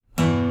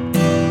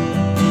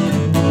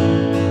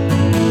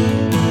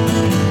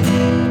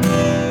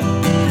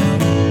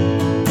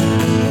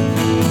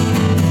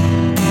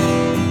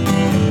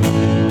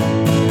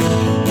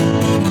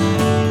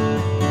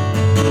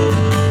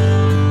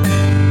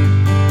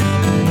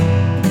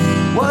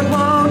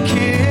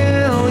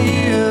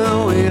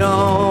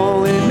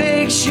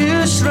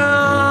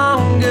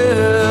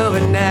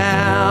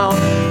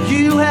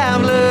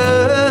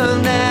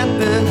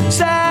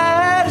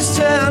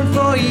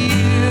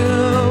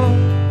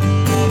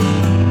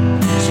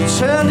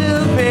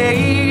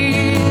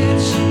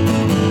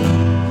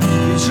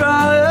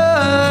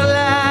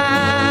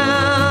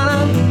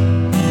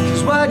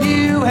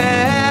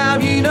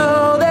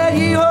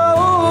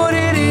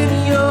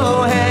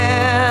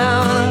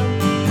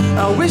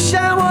wish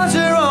I was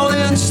a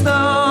rolling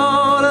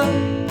stone,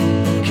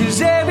 'cause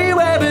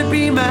everywhere would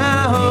be my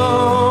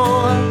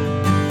home.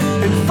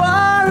 And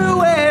far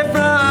away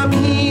from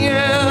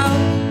here,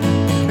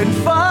 and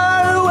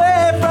far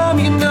away from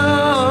you know.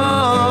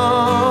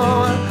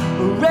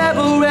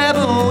 Rebel,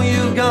 rebel,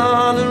 you've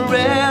gone to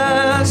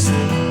rest.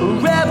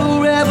 Rebel,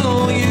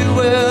 rebel, you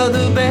were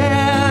the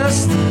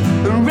best.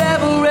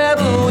 Rebel,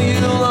 rebel,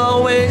 you'll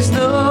always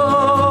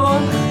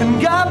know. And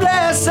God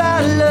bless, I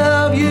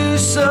love you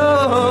so.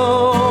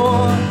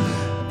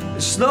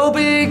 It's no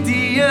big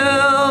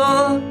deal.